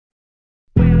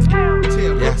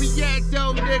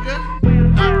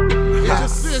nigga.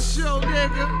 It's official,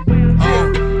 nigga.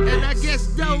 And I guess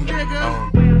dope,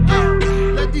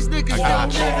 nigga. Let these niggas go,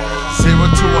 nigga. 0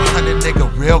 to 100,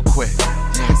 nigga, real quick.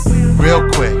 Yes. Real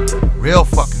quick. Real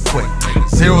fucking quick.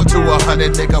 0 to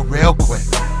 100, nigga, real quick.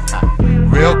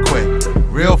 Real quick.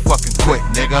 Real fucking quick,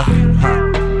 nigga.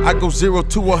 I go 0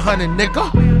 to 100,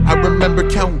 nigga. I remember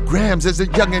counting grams as a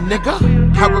youngin'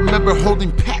 nigga. I remember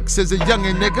holding packs as a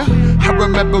youngin' nigga. I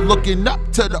remember looking up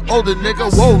to the older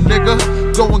nigga. Whoa,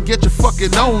 nigga, go and get your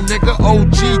fucking own, nigga.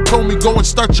 OG told me go and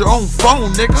start your own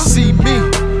phone, nigga. See me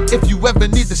if you ever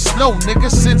need the snow, nigga.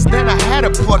 Since then I had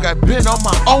a plug, I've been on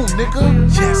my own,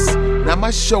 nigga. Yes, now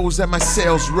my shows and my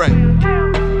sales right.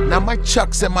 Now my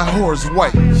chucks and my whore's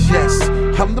white. Yes,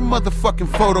 I'm the motherfucking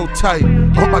photo type.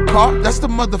 On my car, that's the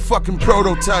motherfucking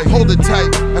prototype. Hold it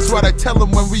tight, that's what I tell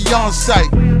them when we on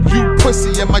site. You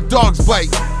pussy and my dogs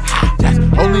bite. That's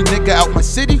only nigga out my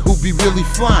city who be really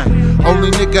flying.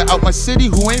 Only nigga out my city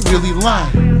who ain't really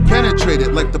lying.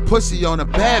 Penetrated like the pussy on a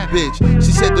bad bitch.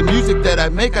 She said the music that I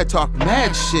make, I talk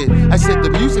mad shit. I said the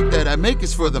music that I make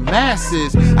is for the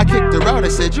masses. I kicked her out, I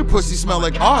said your pussy smell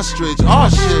like ostrich. Aw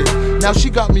shit, now she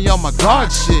got me on my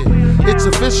guard shit. It's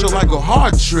official, I go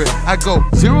hard trip. I go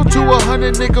 0 to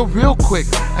 100, nigga, real quick.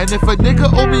 And if a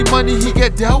nigga owe me money, he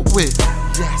get dealt with.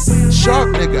 Yes,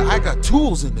 sharp nigga, I got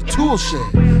tools in the tool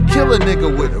shed. Kill a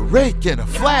nigga with a rake and a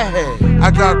flathead.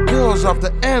 I got girls off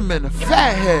the M and a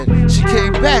fat head. She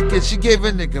came back and she gave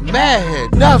a nigga mad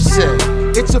head. Enough said,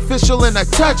 it's official and I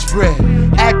touch bread.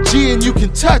 Act G and you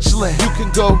can touch lead. You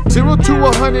can go 0 to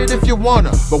 100 if you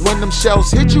wanna. But when them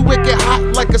shells hit you, it get hot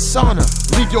like a sauna.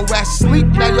 Leave your ass sleep,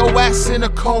 now your ass in a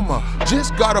coma.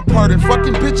 Just got a pardon,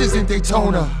 fucking bitches in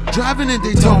Daytona. Driving in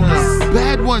Daytona,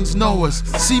 bad ones know us.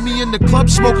 See me in the club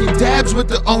smoking dabs with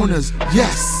the owners.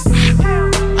 Yes,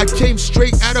 I came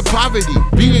straight out of poverty.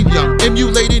 Being young,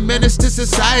 emulating menace to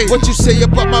society. What you say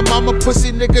about my mama,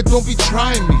 pussy nigga, don't be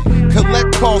trying me.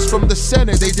 Collect calls from the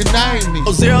center, they denying me.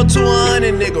 0 to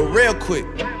 100, nigga, real quick.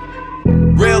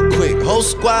 Real quick, whole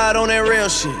squad on that real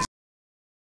shit.